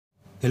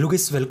Hello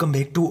guys, welcome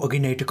back to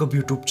again iTechHub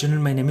YouTube channel.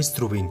 My name is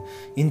Thrubin.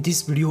 In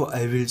this video,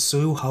 I will show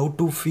you how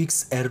to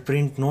fix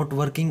Airprint not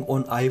working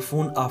on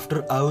iPhone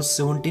after iOS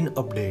 17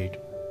 update.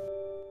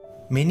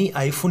 Many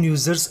iPhone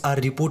users are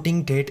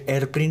reporting that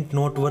Airprint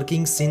not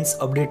working since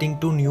updating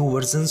to new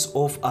versions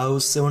of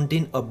iOS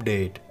 17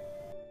 update.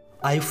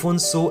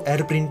 iPhones show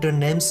AirPrinter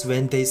names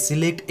when they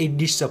select it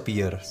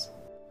disappears.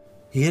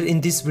 Here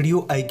in this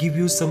video, I give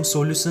you some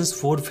solutions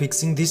for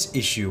fixing this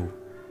issue.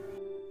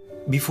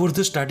 Before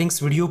the starting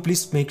video,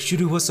 please make sure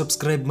you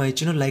subscribe my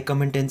channel, like,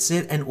 comment and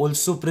share, and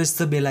also press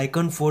the bell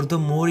icon for the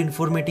more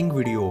informative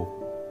video.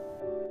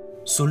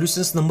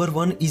 Solutions number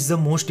 1 is the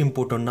most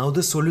important. Now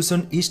the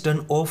solution is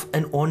turn off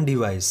and on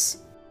device.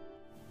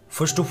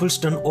 First of all,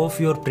 turn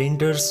off your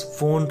printers,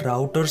 phone,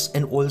 routers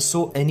and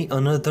also any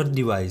another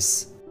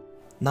device.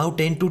 Now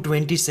 10 to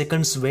 20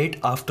 seconds wait,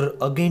 after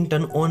again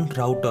turn on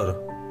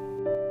router.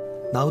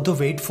 Now the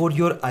wait for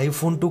your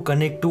iPhone to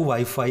connect to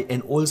Wi-Fi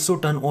and also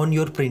turn on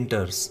your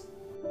printers.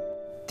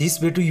 This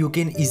way too you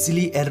can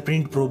easily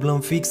AirPrint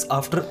problem fix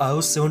after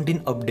iOS 17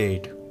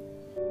 update.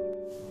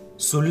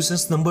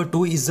 Solutions number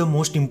 2 is the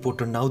most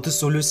important. Now the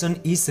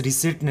solution is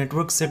reset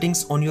network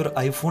settings on your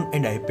iPhone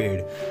and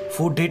iPad.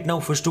 For that,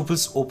 now first of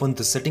all open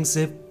the settings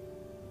app.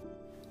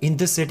 In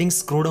the settings,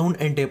 scroll down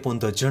and tap on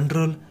the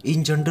general.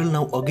 In general,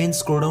 now again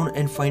scroll down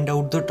and find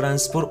out the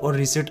transfer or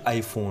reset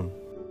iPhone.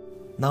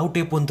 Now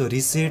tap on the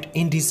reset.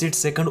 In reset,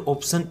 second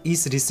option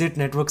is reset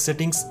network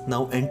settings.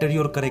 Now enter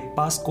your correct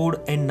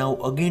passcode and now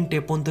again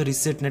tap on the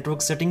reset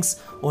network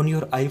settings on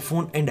your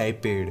iPhone and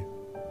iPad.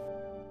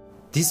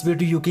 This way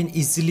too you can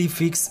easily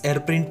fix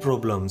AirPrint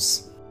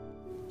problems.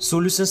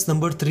 Solutions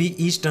number 3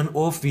 is turn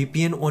off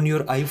VPN on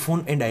your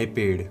iPhone and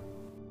iPad.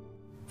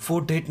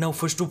 For that, now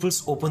first of all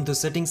open the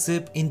settings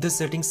app. In the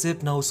settings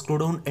app, now scroll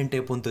down and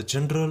tap on the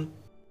general.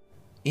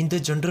 In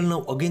the general,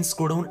 now again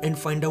scroll down and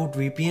find out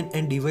VPN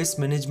and device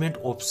management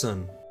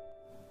option.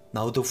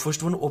 Now the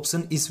first one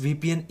option is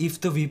VPN. If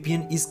the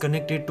VPN is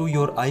connected to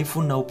your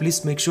iPhone, now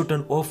please make sure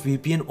turn off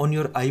VPN on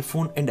your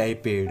iPhone and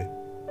iPad.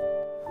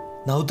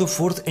 Now the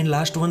fourth and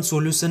last one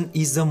solution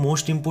is the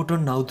most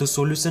important. Now the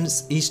solution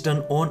is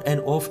turn on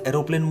and off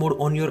aeroplane mode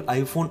on your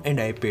iPhone and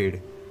iPad.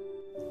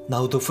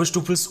 Now the first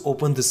of all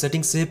open the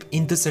settings app.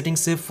 In the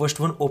settings app, first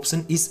one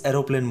option is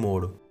aeroplane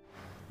mode.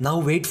 Now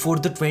wait for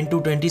the 20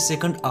 to 20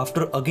 seconds,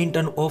 after again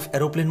turn off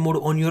aeroplane mode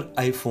on your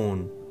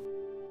iPhone.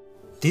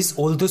 These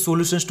all the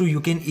solutions too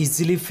you can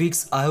easily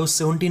fix iOS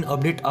 17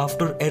 update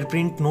after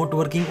AirPrint not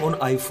working on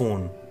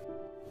iPhone.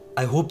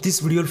 I hope this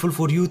video helpful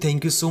for you.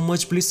 Thank you so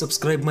much. Please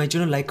subscribe my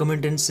channel, like,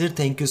 comment and share.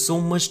 Thank you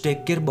so much.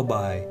 Take care. Bye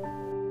bye.